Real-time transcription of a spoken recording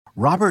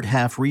Robert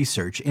Half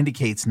research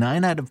indicates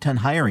 9 out of 10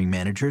 hiring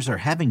managers are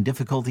having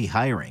difficulty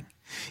hiring.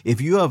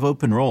 If you have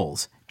open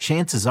roles,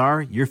 chances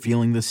are you're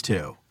feeling this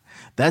too.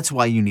 That's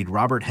why you need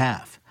Robert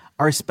Half.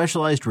 Our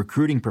specialized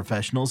recruiting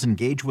professionals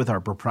engage with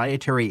our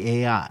proprietary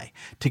AI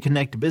to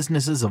connect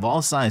businesses of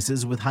all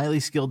sizes with highly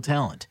skilled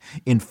talent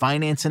in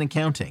finance and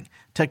accounting,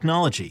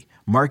 technology,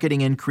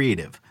 marketing and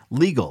creative,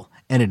 legal,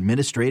 and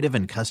administrative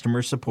and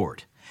customer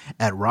support.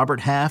 At Robert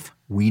Half,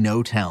 we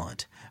know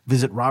talent.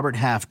 Visit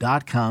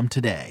roberthalf.com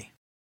today.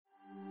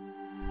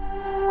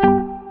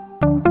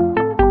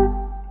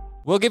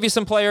 We'll give you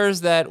some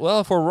players that, well,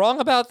 if we're wrong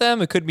about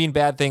them, it could mean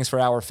bad things for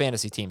our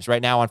fantasy teams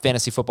right now on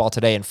Fantasy Football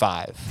Today in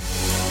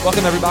 5.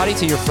 Welcome, everybody,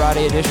 to your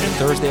Friday edition,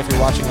 Thursday if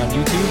you're watching on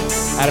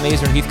YouTube. Adam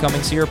Aizer and Heath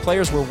Cummings here.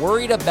 Players we're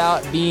worried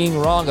about being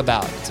wrong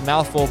about. It's a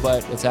mouthful,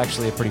 but it's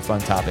actually a pretty fun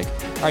topic.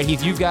 All right,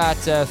 Heath, you've got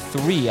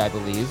 3, I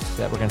believe,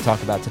 that we're going to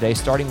talk about today,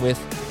 starting with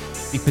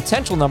the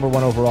potential number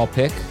 1 overall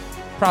pick.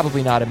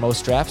 Probably not in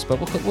most drafts, but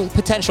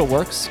potential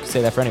works.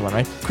 Say that for anyone,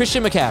 right?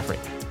 Christian McCaffrey.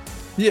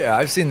 Yeah,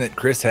 I've seen that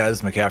Chris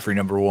has McCaffrey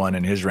number 1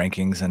 in his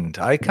rankings, and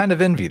I kind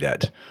of envy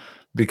that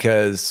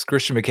because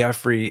Christian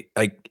McCaffrey,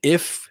 like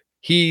if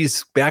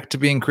he's back to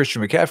being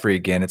Christian McCaffrey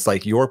again, it's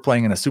like you're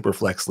playing in a super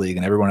flex league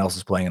and everyone else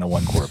is playing in a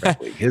 1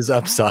 quarterback league. His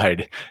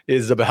upside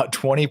is about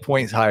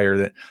 20%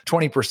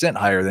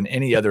 higher than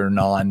any other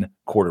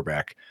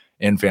non-quarterback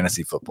in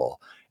fantasy football.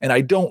 And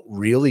I don't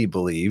really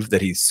believe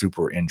that he's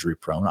super injury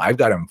prone. I've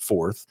got him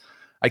 4th.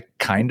 I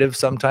kind of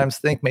sometimes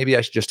think maybe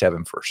I should just have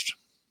him 1st.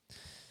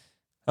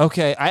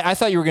 Okay, I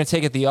thought you were going to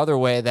take it the other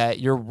way,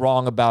 that you're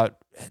wrong about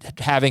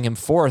having him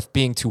 4th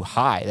being too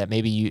high, that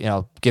maybe, you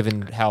know,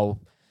 given how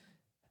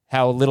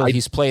little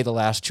he's played the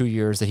last 2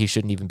 years, that he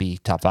shouldn't even be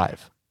top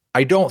 5.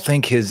 I don't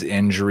think his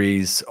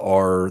injuries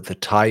are the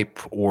type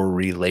or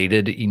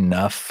related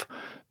enough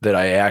that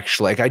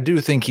I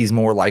do think he's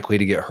more likely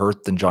to get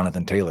hurt than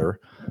Jonathan Taylor.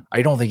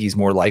 I don't think he's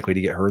more likely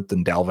to get hurt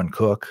than Dalvin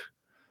Cook.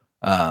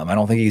 I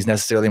don't think he's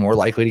necessarily more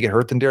likely to get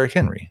hurt than Derrick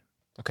Henry.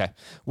 Okay.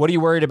 What are you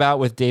worried about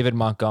with David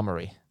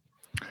Montgomery?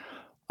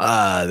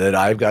 That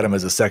I've got him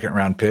as a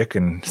 2nd-round pick,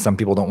 and some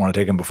people don't want to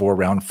take him before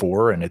round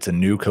 4, and it's a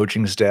new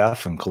coaching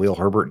staff, and Khalil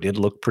Herbert did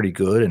look pretty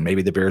good, and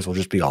maybe the Bears will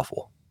just be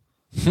awful.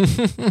 All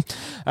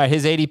right,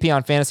 his ADP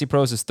on Fantasy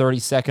Pros is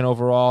 32nd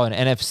overall, and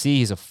NFC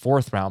he's a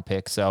 4th-round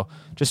pick, so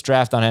just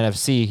draft on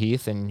NFC,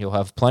 Heath, and you'll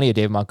have plenty of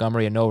David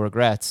Montgomery and no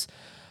regrets.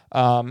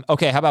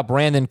 Okay, how about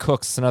Brandon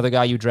Cooks, another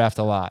guy you draft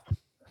a lot?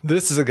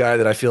 This is a guy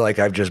that I feel like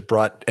I've just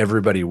brought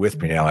everybody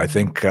with me now. I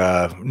think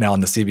now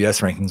in the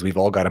CBS rankings, we've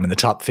all got him in the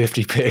top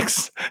 50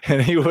 picks,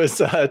 and he was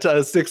a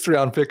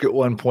 6th-round pick at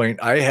one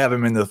point. I have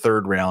him in the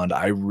 3rd round.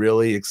 I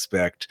really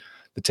expect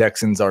the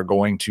Texans are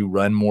going to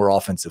run more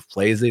offensive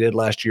plays they did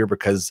last year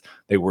because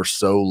they were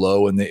so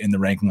low in the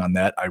ranking on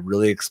that. I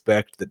really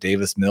expect that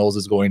Davis Mills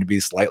is going to be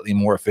slightly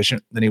more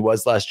efficient than he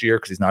was last year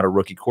because he's not a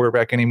rookie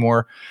quarterback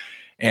anymore.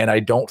 And I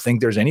don't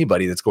think there's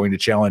anybody that's going to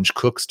challenge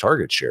Cook's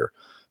target share.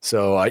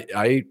 So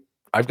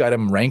I've got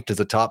him ranked as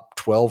a top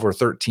 12 or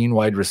 13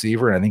 wide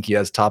receiver, and I think he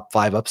has top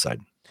 5 upside.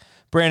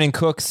 Brandon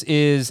Cooks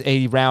is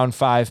a round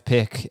 5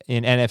 pick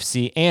in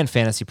NFC and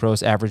Fantasy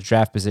Pros average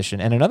draft position.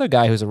 And another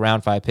guy who's a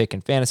round 5 pick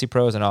in Fantasy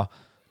Pros, and I'll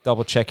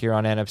double check here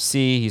on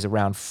NFC, he's a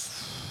round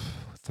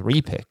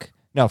 3 pick.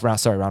 No,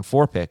 round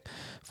 4 pick,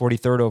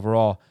 43rd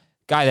overall.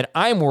 Guy that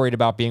I'm worried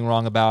about being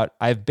wrong about,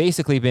 I've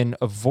basically been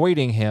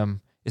avoiding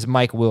him, is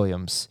Mike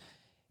Williams.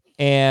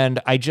 And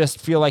I just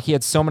feel like he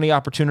had so many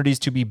opportunities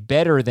to be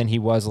better than he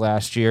was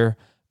last year.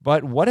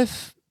 But what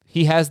if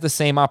he has the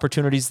same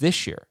opportunities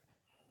this year?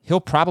 He'll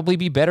probably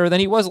be better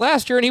than he was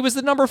last year, and he was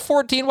the number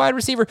 14 wide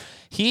receiver.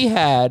 He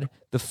had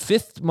the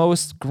 5th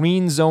most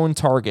green zone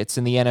targets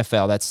in the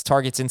NFL. That's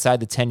targets inside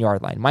the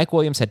 10-yard line. Mike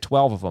Williams had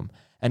 12 of them,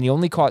 and he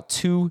only caught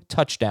 2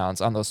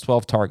 touchdowns on those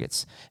 12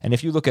 targets. And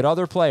if you look at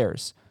other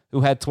players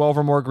who had 12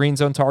 or more green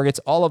zone targets,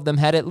 all of them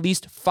had at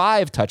least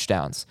 5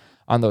 touchdowns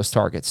on those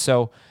targets.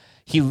 So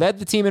he led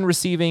the team in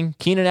receiving.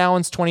 Keenan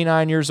Allen's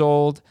 29 years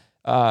old.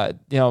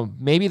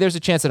 Maybe there's a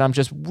chance that I'm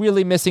just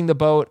really missing the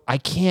boat. I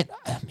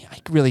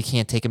really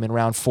can't take him in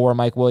round 4,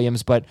 Mike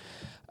Williams, but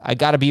I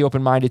got to be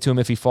open-minded to him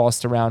if he falls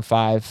to round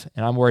 5,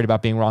 and I'm worried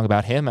about being wrong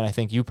about him, and I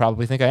think you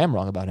probably think I am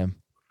wrong about him.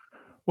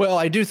 Well,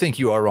 I do think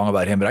you are wrong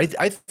about him, but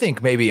I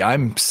think maybe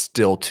I'm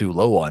still too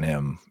low on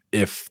him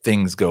if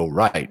things go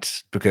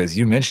right, because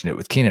you mentioned it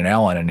with Keenan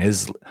Allen and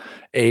his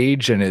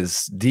age and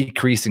his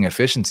decreasing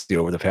efficiency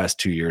over the past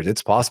 2 years.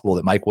 It's possible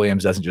that Mike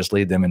Williams doesn't just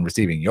lead them in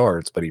receiving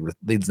yards, but he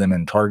leads them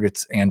in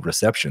targets and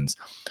receptions.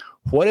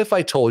 What if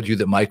I told you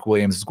that Mike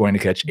Williams is going to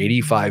catch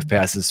 85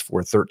 passes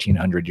for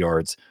 1,300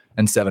 yards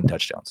and 7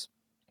 touchdowns?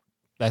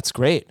 That's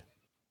great.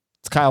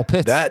 It's Kyle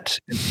Pitts. That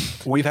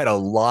we've had a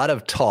lot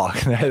of talk.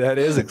 That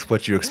is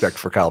what you expect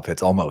for Kyle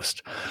Pitts,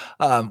 almost.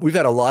 We've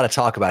had a lot of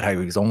talk about how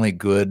he was only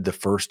good the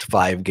first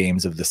 5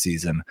 games of the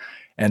season,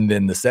 and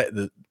then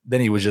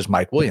then he was just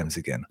Mike Williams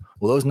again.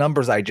 Well, those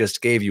numbers I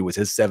just gave you was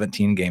his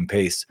 17-game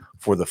pace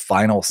for the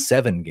final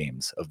 7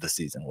 games of the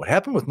season. What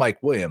happened with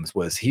Mike Williams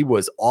was he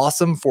was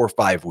awesome for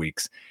 5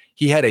 weeks.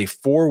 He had a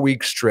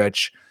 4-week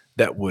stretch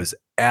that was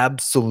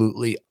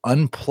absolutely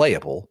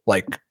unplayable.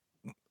 Like,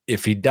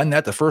 if he'd done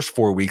that the first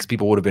 4 weeks,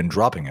 people would have been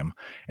dropping him.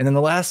 And then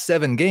the last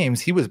 7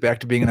 games, he was back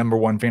to being a number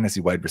 1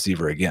 fantasy wide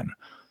receiver again.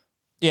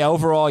 Yeah,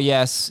 overall,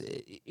 yes.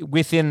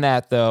 Within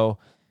that, though,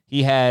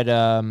 he had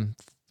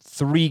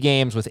 3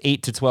 games with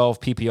 8 to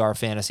 12 PPR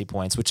fantasy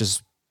points, which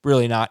is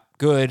really not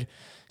good.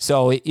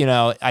 So,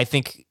 I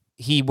think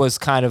he was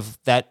kind of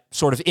that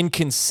sort of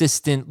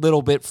inconsistent,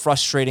 little bit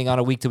frustrating on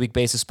a week-to-week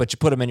basis, but you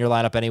put him in your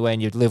lineup anyway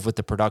and you'd live with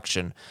the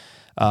production.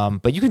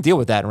 But you can deal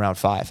with that in round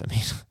 5. I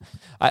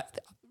mean,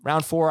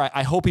 round 4,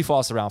 I hope he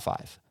falls to round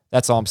 5.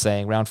 That's all I'm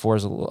saying. Round 4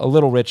 is a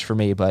little rich for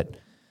me, but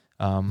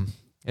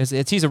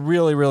he's a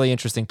really, really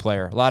interesting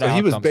player. A lot of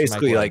he was outcomes for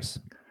basically Mike like Williams.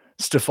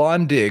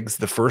 Stephon Diggs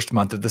the first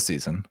month of the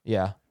season.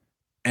 Yeah.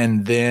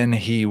 And then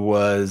he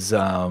was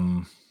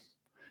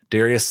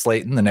Darius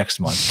Slayton the next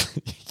month.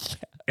 Yeah.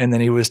 And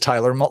then he was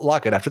Tyler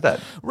Lockett after that.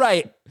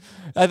 Right.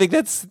 I think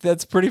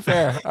that's pretty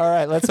fair. All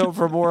right, let's hope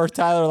for more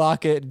Tyler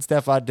Lockett and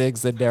Stephon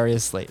Diggs than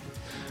Darius Slayton.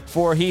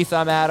 For Heath,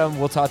 I'm Adam.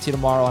 We'll talk to you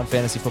tomorrow on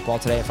Fantasy Football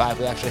Today at 5.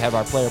 We actually have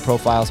our player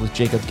profiles with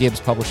Jacob Gibbs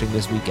publishing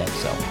this weekend,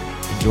 so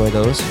enjoy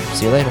those.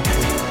 See you later.